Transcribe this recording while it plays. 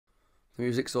The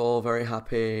music's all very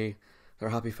happy. They're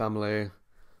a happy family.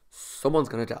 Someone's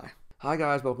gonna die. Hi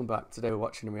guys, welcome back. Today we're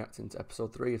watching and reacting to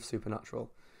episode 3 of Supernatural.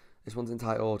 This one's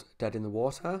entitled Dead in the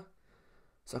Water.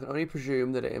 So I can only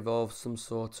presume that it involves some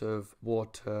sort of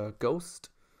water ghost,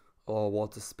 or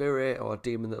water spirit, or a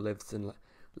demon that lives in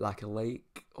like a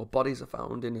lake, or bodies are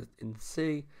found in the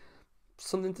sea.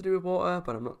 Something to do with water,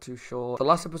 but I'm not too sure. The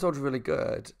last episode was really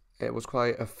good. It was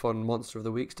quite a fun Monster of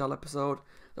the Week style episode.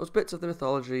 There was bits of the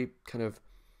mythology kind of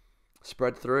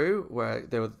spread through, where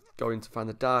they were going to find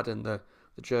the dad and the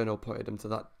journal pointed them to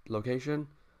that location.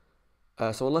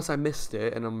 So unless I missed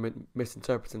it and I'm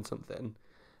misinterpreting something,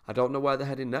 I don't know where they're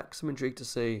heading next. I'm intrigued to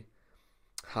see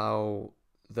how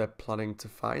they're planning to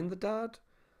find the dad.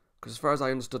 Because as far as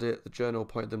I understood it, the journal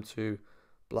pointed them to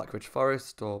Blackridge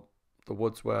Forest, or the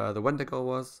woods where the Wendigo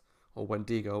was, or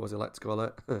Wendigo as they like to call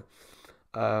it.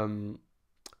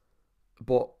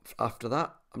 But after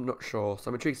that, I'm not sure. So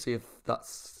I'm intrigued to see if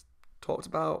that's talked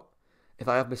about. If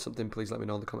I have missed something, please let me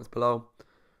know in the comments below.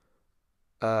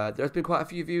 There's been quite a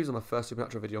few views on my first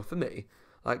Supernatural video for me.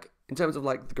 Like, in terms of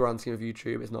like the grand scheme of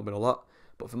YouTube, it's not been a lot.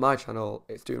 But for my channel,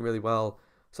 it's doing really well.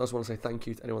 So I just want to say thank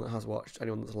you to anyone that has watched,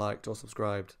 anyone that's liked or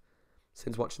subscribed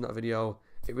since watching that video.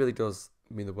 It really does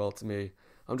mean the world to me.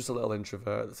 I'm just a little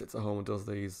introvert that sits at home and does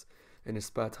these in his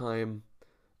spare time,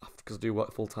 because I do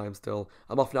work full time still.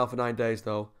 I'm off now for 9 days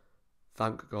though.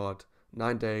 Thank God.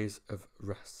 9 days of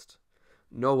rest.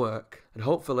 No work. And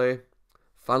hopefully,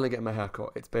 finally getting my hair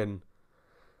cut. It's been...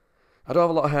 I don't have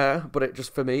a lot of hair, but it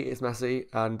just, for me, it's messy.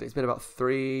 And it's been about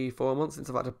 3-4 months since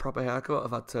I've had a proper haircut.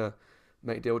 I've had to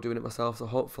make deal with doing it myself. So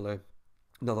hopefully,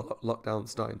 now that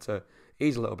lockdown's starting to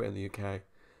ease a little bit in the UK,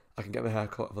 I can get my hair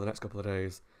cut for the next couple of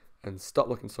days and stop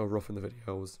looking so rough in the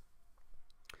videos.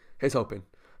 Here's hoping.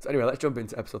 So anyway, let's jump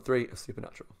into episode 3 of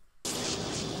Supernatural.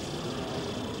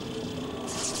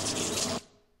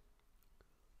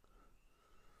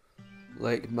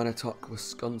 Lake Manitowoc,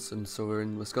 Wisconsin. So we're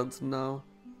in Wisconsin now.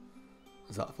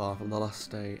 Is that far from the last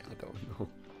state? I don't know.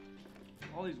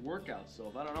 All these workouts,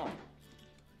 so I don't know.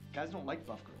 Guys don't like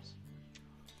buff girls.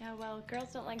 Yeah, well,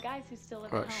 girls don't like guys who still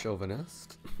live Right, at home.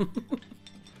 chauvinist. The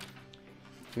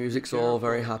music's all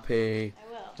very happy.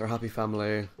 I will. They're a happy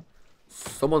family.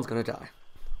 Someone's gonna die.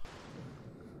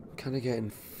 Kind of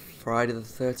getting Friday the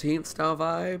 13th style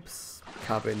vibes.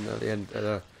 Cabin at the end,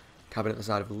 cabin at the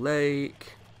side of a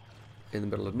lake, in the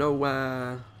middle of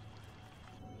nowhere.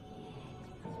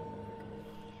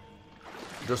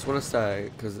 Just want to say,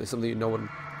 because it's something no one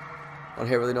on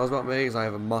here really knows about me, is I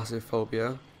have a massive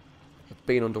phobia of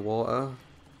being underwater.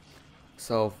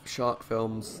 So shark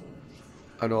films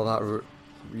and all that are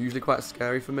usually quite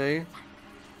scary for me.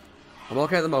 I'm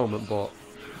okay at the moment, but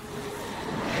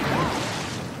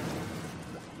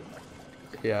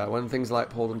yeah, when things like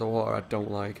pulled underwater, I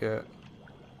don't like it.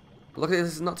 But look at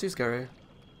this is not too scary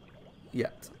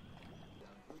yet.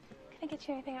 Can I get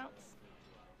you anything else?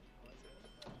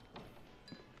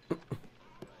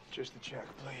 Just the check,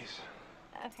 please.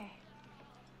 Okay.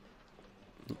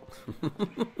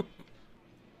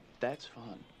 That's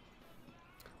fun.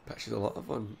 Bet she's a lot of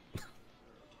fun.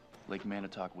 Lake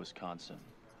Manitowoc, Wisconsin.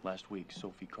 Last week,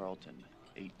 Sophie Carlton,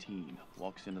 18,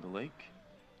 walks into the lake,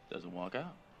 doesn't walk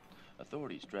out.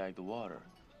 Authorities drag the water.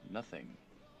 Nothing.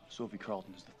 Sophie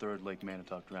Carlton is the third Lake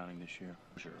Manitowoc drowning this year.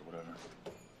 Sure, whatever.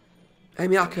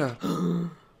 Amy Acker.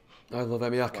 I love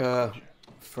Amy Acker.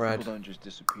 Fred. People don't just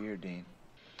disappear, Dean.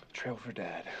 Trail for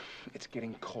Dad. It's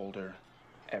getting colder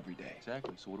every day.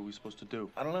 Exactly. So what are we supposed to do?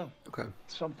 I don't know. Okay.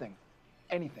 Something.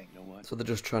 Anything. You know what? So they're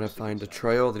just trying to find a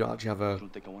trail. They don't actually have I a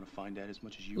don't think I want to find out as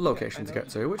much as you. location to I know. get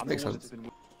to, which I'm makes the one sense. that's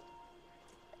been-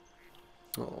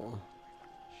 Oh.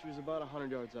 She was about 100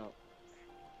 yards out.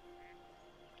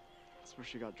 That's where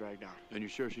she got dragged down. And you're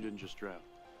sure she didn't just drown?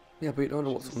 Yeah, but you don't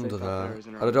know what's She's safe under out there. there,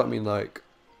 isn't her? And I don't mean like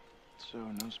So,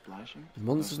 no splashing?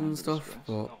 monsters No and signs of stuff, distress?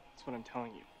 but No, that's what I'm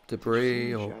telling you.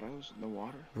 debris Any or shadows in the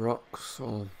water? rocks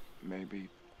or Maybe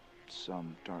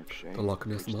some dark shade. the Loch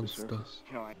Ness reached the monster. surface?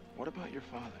 You know, What about your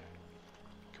father?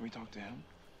 Can we talk to him?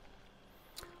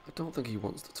 I don't think he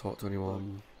wants to talk to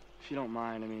anyone. if you don't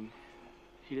mind, I mean,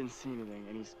 he didn't see anything,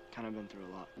 and he's kind of been through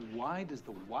a lot. Why does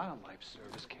the Wildlife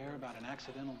Service care about an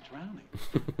accidental drowning?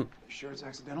 You sure it's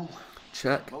accidental?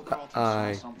 Check Well, the Carlton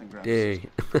saw something grab his ID.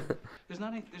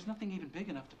 There's nothing even big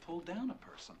enough to pull down a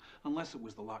person, unless it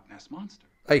was the Loch Ness Monster.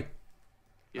 Hey,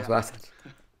 that's what I said.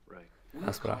 Right.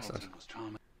 That's what I said. Carlton was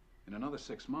trauma. In another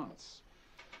 6 months,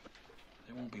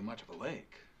 there won't be much of a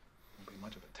lake. Won't be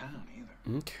much of a town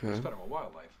either. Okay. As federal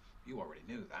wildlife, you already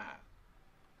knew that.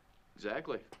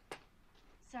 Exactly.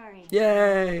 Sorry.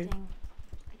 Yay!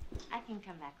 I can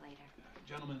come back later.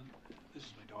 Gentlemen, this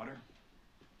is my daughter.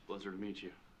 Pleasure to meet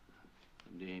you.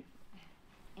 I'm Dean.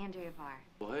 Andrea Barr.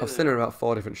 Well, hey I've seen her there. in about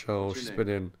 4 different shows. What's your She's name? been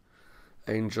in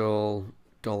Angel,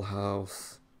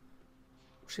 Dollhouse.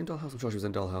 Was she in Dollhouse? I'm sure she was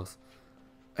in Dollhouse.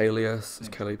 Alias as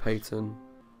Kelly Payton.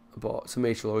 But to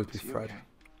me, she'll always be Is he Fred. okay?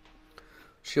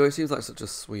 She always seems like such a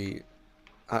sweet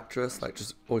actress. Like,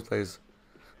 just always plays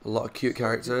a lot of cute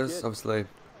characters. Obviously,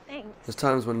 Thanks. there's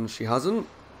times when she hasn't.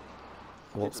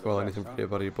 I won't spoil anything for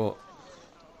anybody, but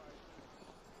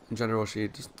in general, she's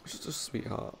just a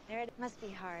sweetheart. It must be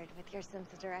hard with your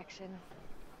sense of direction.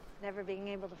 Never being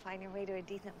able to find your way to a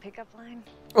decent pickup line.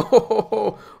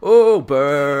 Oh,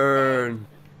 burn!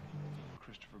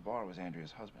 Christopher Barr was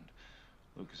Andrea's husband,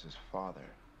 Lucas's father.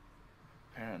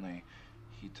 Apparently,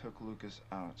 he took Lucas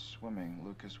out swimming.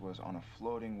 Lucas was on a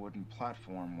floating wooden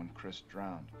platform when Chris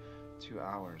drowned. 2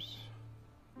 hours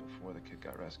before the kid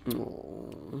got rescued.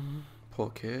 Oh, poor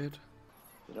kid.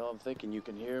 You know, I'm thinking you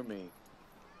can hear me.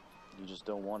 You just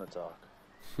don't want to talk.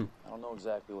 I don't know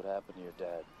exactly what happened to your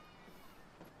dad.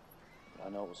 But I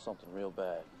know it was something real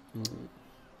bad.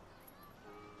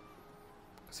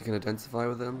 Is he can identify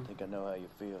with I him? think I know how you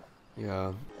feel.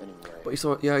 Yeah. Anyway, But he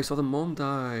saw the mum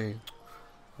die.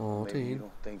 Oh, maybe you Dean.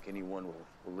 don't think anyone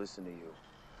will listen to you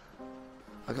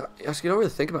Actually, you don't really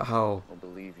think about how or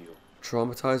believe you.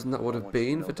 traumatizing that would I have want you to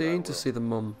been know for that I Dean to will. see the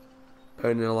mum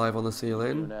burning alive on the You don't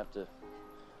ceiling. even have to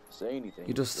say anything.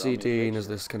 You just Draw see me a Dean as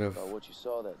picture this kind of about what you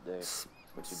saw that day.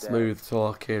 But your dad- smooth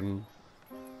talking,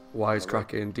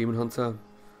 wisecracking demon hunter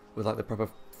with like the proper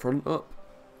front up.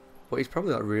 But he's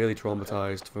probably like really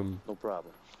traumatized from No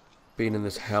problem. being in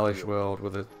this hellish world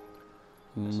where the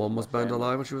mum was my burned family.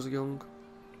 alive when he was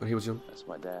young. That's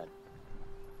my dad.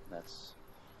 That's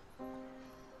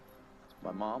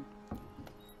my mom.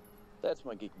 That's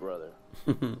my geek brother.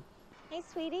 Hey,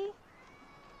 sweetie.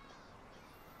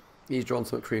 He's drawn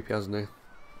something creepy, hasn't he?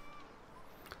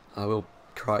 I will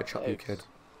cry chop you, Thanks. kid.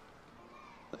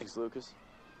 Thanks, Lucas.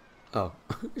 Oh,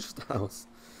 it's just a house.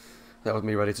 That was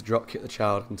me ready to drop kick the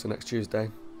child until next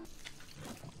Tuesday.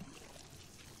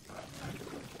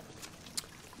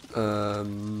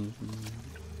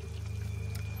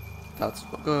 That's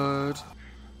not good.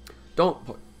 Don't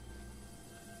put.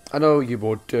 I know you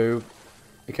would do,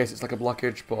 in case it's like a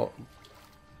blockage, but.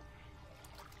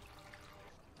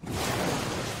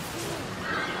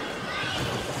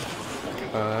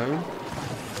 Okay.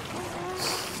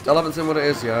 Still haven't seen what it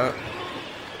is yet.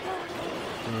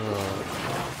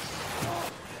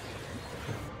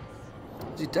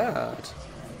 Is he dead?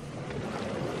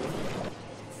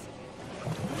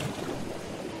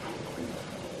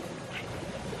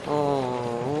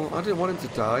 Oh, I didn't want him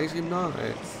to die. He's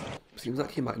nice. Seems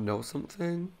like he might know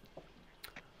something.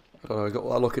 I don't know. He's got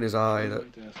that look in his eye. I'd That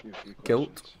like to ask you a few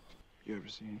guilt. questions. You ever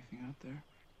see anything out there?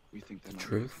 We think there The might be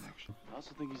a truth. connection. I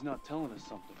also think he's not telling us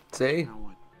something. See? Now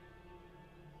what?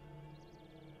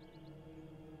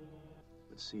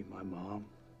 But see, my mom,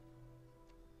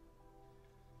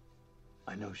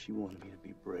 I know she wanted me to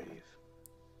be brave.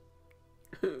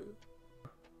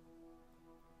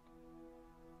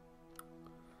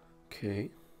 Okay.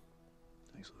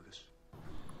 Thanks, Lucas.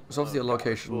 There's obviously a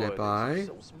location nearby.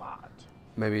 So smart.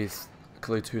 Maybe it's a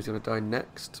clue to who's going to die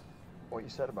next. What you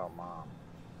said about Mom.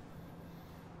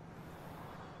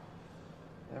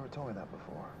 You never told me that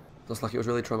before. Looks like it was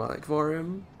really traumatic for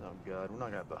him. Oh God, we're not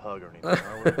gonna have to hug or anything,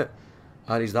 are we?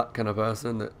 And he's that kind of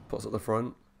person that puts up the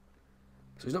front.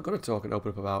 So he's not going to talk and open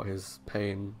up about his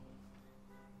pain.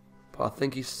 But I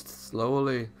think he's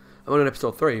slowly... I'm on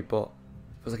episode 3, but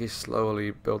it feels like he's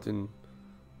slowly building...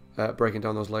 breaking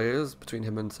down those layers between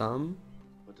him and Sam.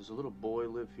 But does a little boy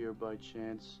live here by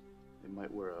chance? They might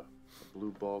wear a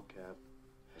blue ball cap,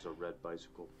 has a red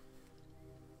bicycle.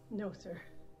 No, sir.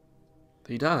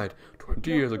 He died 20 Not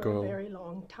years for ago. a very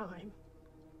long time.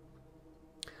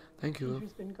 Thank you.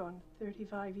 Peter's been gone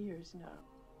 35 years now.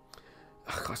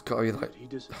 Ugh, that's got to be like Did he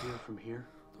disappear from here?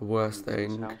 the worst From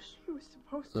Bill's thing. house? He was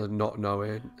supposed The to not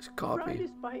knowing. It's got to ride be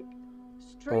his bike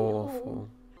straight awful. home.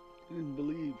 I didn't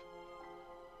believe.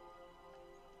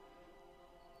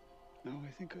 Now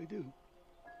I think I do.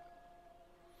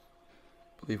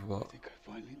 Believe what? I think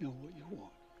I finally know what you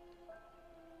want.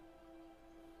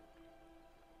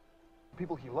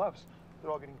 People he loves,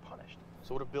 they're all getting punished.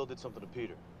 So what if Bill did something to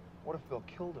Peter? What if Bill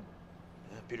killed him?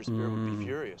 Yeah, Peter's spirit would be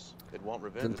furious. They'd want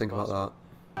revenge. Didn't as think about possible.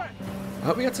 that. I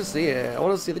hope we get to see it. I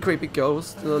want to see the creepy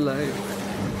ghost in the lake.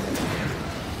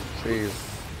 Jeez.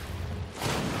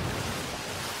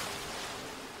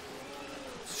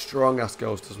 Strong ass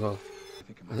ghost as well.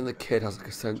 I think the kid has like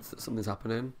a sense that something's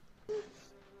happening.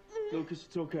 Lucas,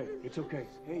 it's okay. It's okay.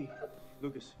 Hey,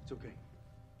 Lucas, it's okay.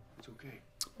 It's okay.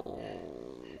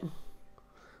 Oh.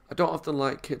 I don't often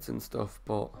like kids and stuff,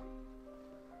 but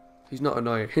He's not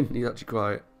annoying. He's actually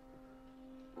quite...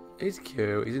 He's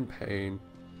cute. He's in pain.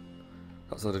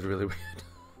 That sounded really weird.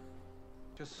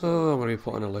 Oh, I'm going to be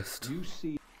put on a list. You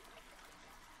see.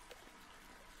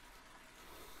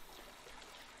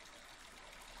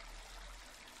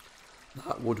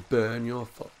 That would burn your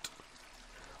foot.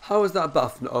 How is that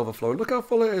bath not overflowing? Look how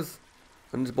full it is.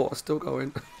 And his water's still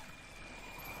going.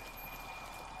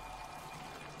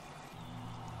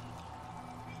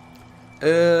 Ew,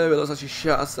 it looks like she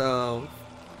shot herself.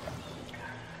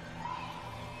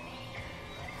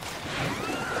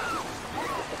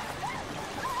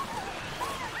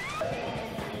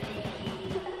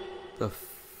 The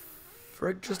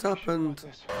frig just happened.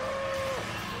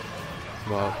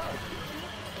 Wow.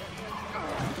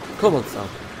 Come on, Sam.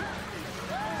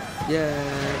 Yeah,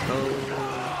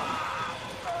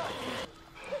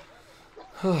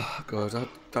 oh, God, I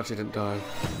actually didn't die.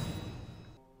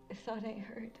 I thought I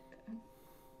heard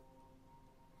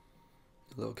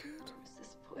Little kid. there was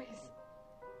this voice.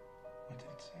 What did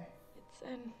it say?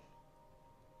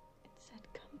 It said,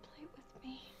 come play with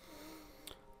me.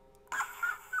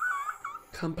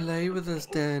 Come play with us,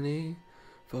 Danny,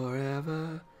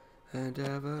 forever and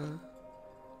ever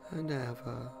and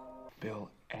ever. Bill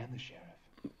and the sheriff.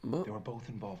 What? They were both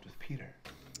involved with Peter.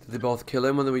 Did they both kill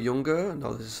him when they were younger?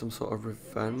 No, this is some sort of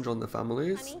revenge on their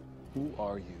families. Honey? Who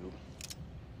are you?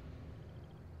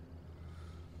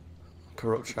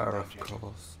 Corrupt sheriff, of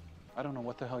course. I don't know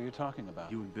what the hell you're talking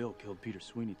about. You and Bill killed Peter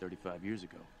Sweeney 35 years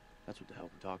ago. That's what the hell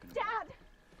we're talking about. Dad!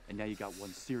 And now you got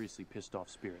one seriously pissed off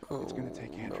spirit. Oh, It's gonna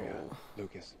take Andrea, no.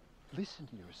 Lucas. Listen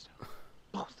to yourself.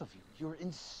 Both of you. You're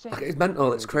insane. Like, it's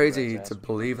mental, it's crazy to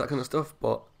believe that kind of stuff,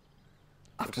 but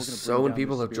after we're gonna so bring many down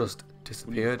people the have just spirit,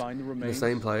 disappeared find the in the remains,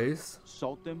 same place,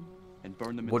 Salt them and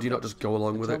burn them. would you not just go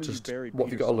along with it? Just what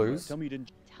have you got to lose? Tell me you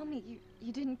didn't. Tell me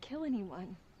you didn't kill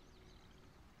anyone.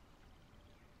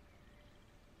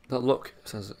 That look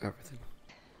says everything.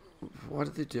 Why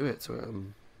did they do it to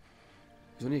him?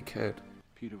 He's only a kid.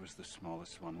 Peter was the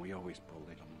smallest one. We always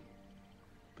bullied him.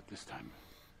 But this time,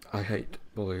 I hate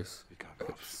bullies. we got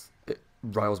close. It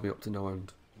riles me up to no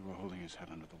end. We were holding his head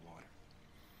under the water.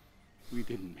 We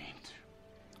didn't mean to.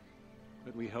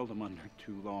 But we held him under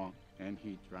too long, and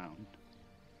he drowned.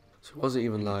 So it wasn't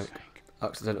even He like sank.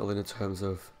 accidental in terms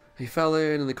of he fell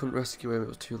in and they couldn't rescue him, it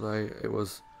was too late. It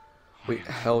was we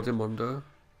held him under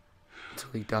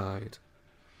until he died.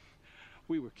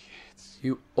 We were kids.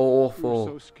 You We were awful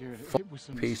so scared. fuck It was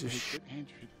a piece of mistake, but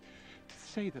Andrew, to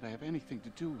say that I have anything to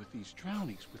do with these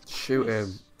drownings with shoot Chris,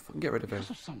 him. Fucking get rid of him. because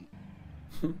of some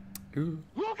Ooh.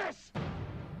 Lucas.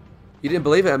 You didn't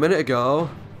believe it a minute ago.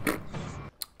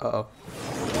 Uh-oh.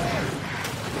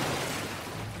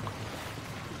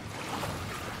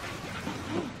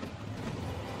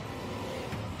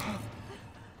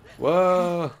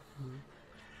 Whoa.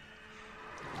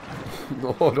 No,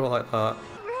 I don't like that.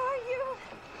 Where are you?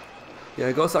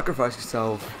 Yeah, go sacrifice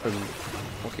yourself and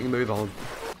fucking move on.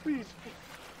 Please,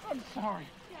 I'm sorry.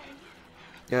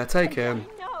 Yeah, take him.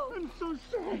 No. I'm so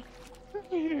sorry.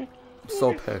 I'm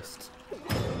so pissed.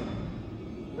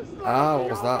 Ah, what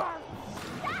was that?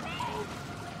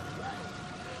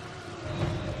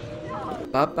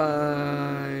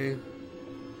 Bye-bye.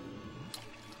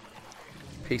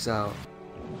 Peace out.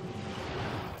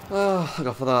 Oh, thank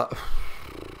God for that.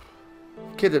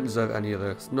 Kid didn't deserve any of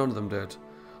this. None of them did.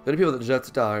 The only people that deserved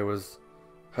to die was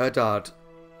her dad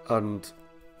and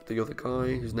the other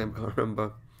guy, whose name I can't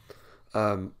remember.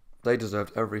 They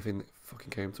deserved everything that fucking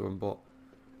came to them, but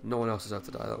no one else deserved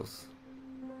to die. That was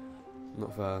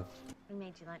not fair. We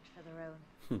made you lunch for the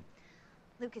road.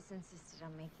 Lucas insisted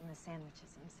on making the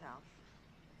sandwiches himself.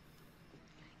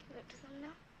 Can I give it to them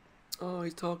now? Oh,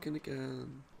 he's talking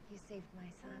again. You saved my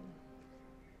son.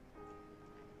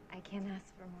 I can't ask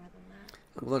for more than that.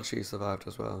 I'm glad she survived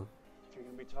as well. If you're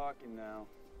gonna be talking now,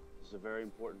 this is a very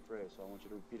important phrase, so I want you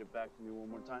to repeat it back to me one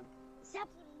more time. Zeppelin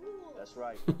rules! That's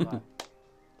right. Bye.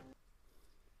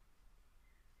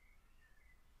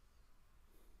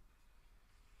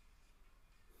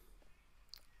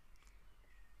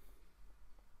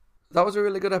 That was a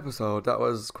really good episode. That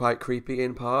was quite creepy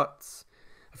in parts.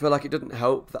 I feel like it didn't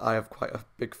help that I have quite a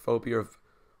big phobia of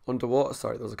underwater.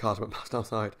 Sorry, there was a car that went past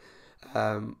outside.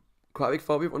 Quite a big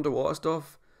phobia of underwater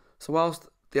stuff. So whilst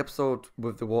the episode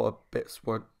with the water bits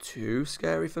weren't too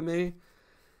scary for me,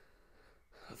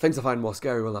 things I find more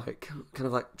scary were like kind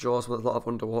of like Jaws with a lot of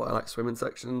underwater like swimming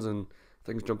sections and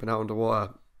things jumping out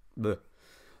underwater. Blech.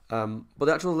 But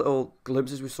the actual little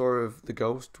glimpses we saw of the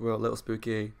ghost were a little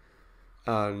spooky,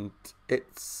 and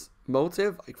its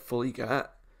motive I fully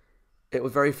get. It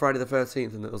was very Friday the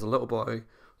 13th, and there was a little boy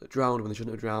that drowned when they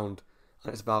shouldn't have drowned,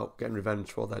 and it's about getting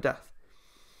revenge for their death.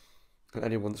 And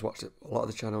anyone that's watched a lot of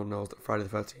the channel knows that Friday the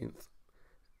 13th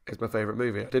is my favourite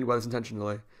movie. I didn't wear this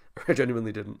intentionally. I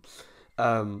genuinely didn't.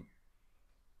 But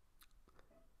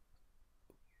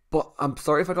I'm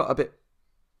sorry if I got a bit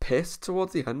pissed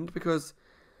towards the end, because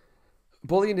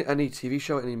bullying in any TV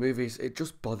show, any movies, it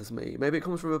just bothers me. Maybe it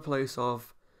comes from a place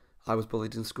of, I was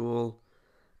bullied in school,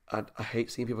 and I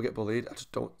hate seeing people get bullied. I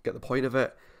just don't get the point of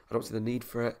it. I don't see the need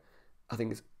for it. I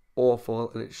think it's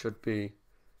awful, and it should be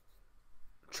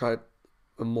tried,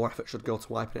 and more effort should go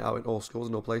to wiping it out in all schools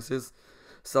and all places.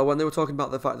 So when they were talking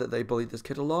about the fact that they bullied this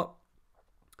kid a lot,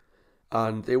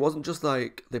 and it wasn't just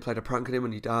like they played a prank on him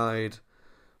and he died,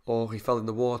 or he fell in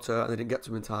the water and they didn't get to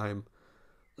him in time.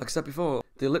 Like I said before,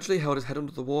 they literally held his head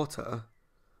under the water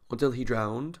until he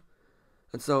drowned.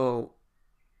 And so,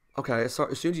 okay, so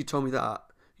as soon as you told me that,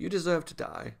 you deserve to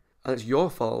die. And it's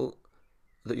your fault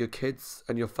that your kids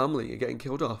and your family are getting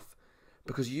killed off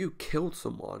because you killed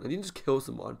someone. And you didn't just kill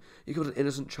someone, you killed an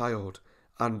innocent child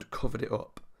and covered it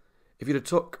up. If you'd have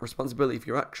took responsibility for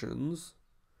your actions,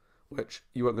 which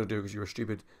you weren't going to do because you were a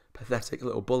stupid, pathetic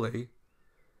little bully,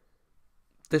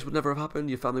 this would never have happened.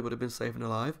 Your family would have been safe and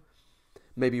alive.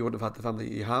 Maybe you wouldn't have had the family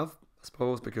that you have, I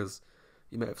suppose, because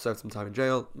you may have served some time in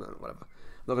jail. No, whatever.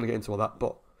 I'm not going to get into all that,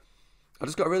 but I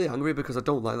just got really angry because I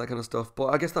don't like that kind of stuff. But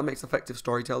I guess that makes effective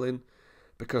storytelling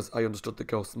because I understood the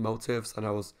ghost's motives and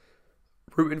I was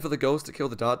rooting for the ghost to kill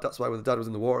the dad. That's why when the dad was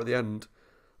in the water at the end,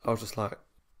 I was just like,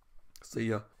 see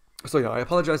ya. So yeah, I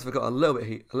apologise if I got a little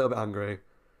bit angry.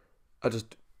 I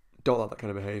just don't like that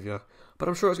kind of behaviour. But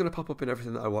I'm sure it's going to pop up in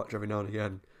everything that I watch every now and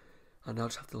again. And I'll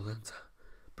just have to learn to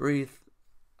breathe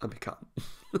and be calm.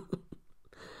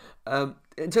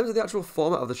 In terms of the actual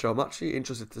format of the show, I'm actually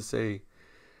interested to see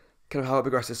kind of how it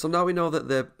progresses. So now we know that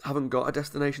they haven't got a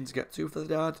destination to get to for the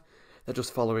dad. They're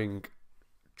just following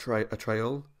a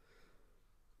trail,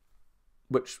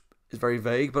 which is very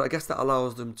vague. But I guess that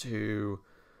allows them to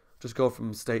just go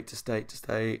from state to state to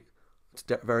state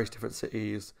to various different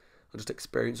cities and just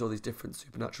experience all these different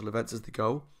supernatural events as they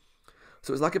go.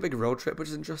 So it's like a big road trip, which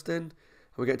is interesting. And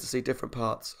we get to see different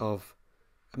parts of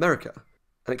America.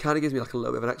 And it kind of gives me like a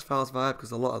little bit of an X-Files vibe,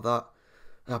 because a lot of that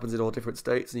happens in all different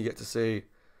states, and you get to see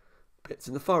bits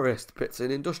in the forest, bits in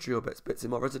industrial bits in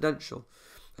more residential.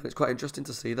 And it's quite interesting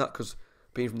to see that, because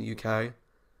being from the UK,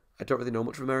 I don't really know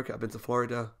much of America. I've been to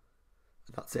Florida,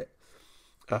 and that's it.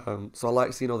 So I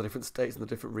like seeing all the different states and the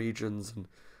different regions and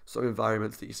sort of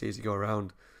environments that you see as you go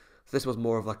around. So this was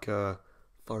more of like a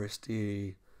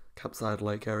foresty campsite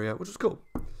lake area, which was cool.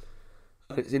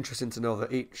 And it's interesting to know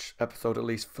that each episode, at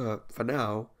least for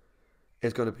now,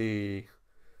 is going to be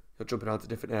jumping around to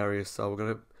different areas. So we're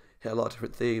going to hit a lot of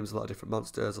different themes, a lot of different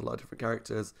monsters, a lot of different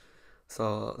characters.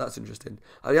 So that's interesting.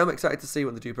 I am excited to see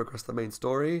when they do progress the main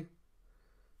story.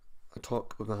 I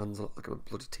talk with my hands a lot like I'm a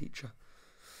bloody teacher.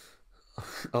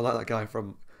 I like that guy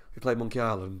who played Monkey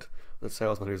Island, the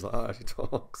salesman who's like, he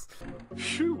talks.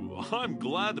 Phew, I'm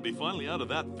glad to be finally out of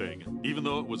that thing, even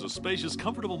though it was a spacious,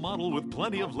 comfortable model with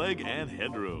plenty of leg and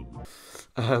headroom.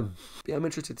 Yeah, I'm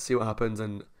interested to see what happens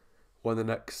and when the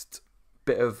next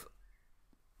bit of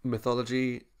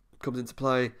mythology comes into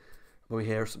play, when we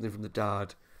hear something from the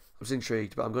dad. I'm just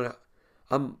intrigued, but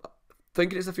I'm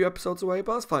thinking it's a few episodes away,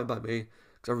 but that's fine by me,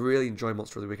 because I really enjoy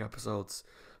Monster of the Week episodes.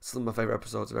 Some of my favourite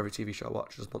episodes of every TV show I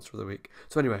watch is Monster of the Week.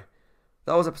 So anyway,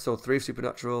 that was episode 3 of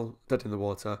Supernatural, Dead in the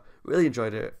Water. Really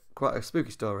enjoyed it. Quite a spooky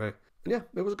story. And yeah,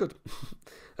 it was good.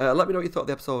 Let me know what you thought of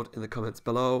the episode in the comments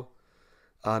below.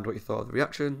 And what you thought of the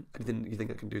reaction. Anything you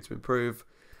think I can do to improve.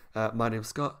 My name's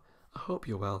Scott. I hope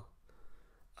you're well.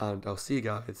 And I'll see you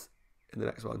guys in the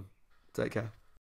next one. Take care.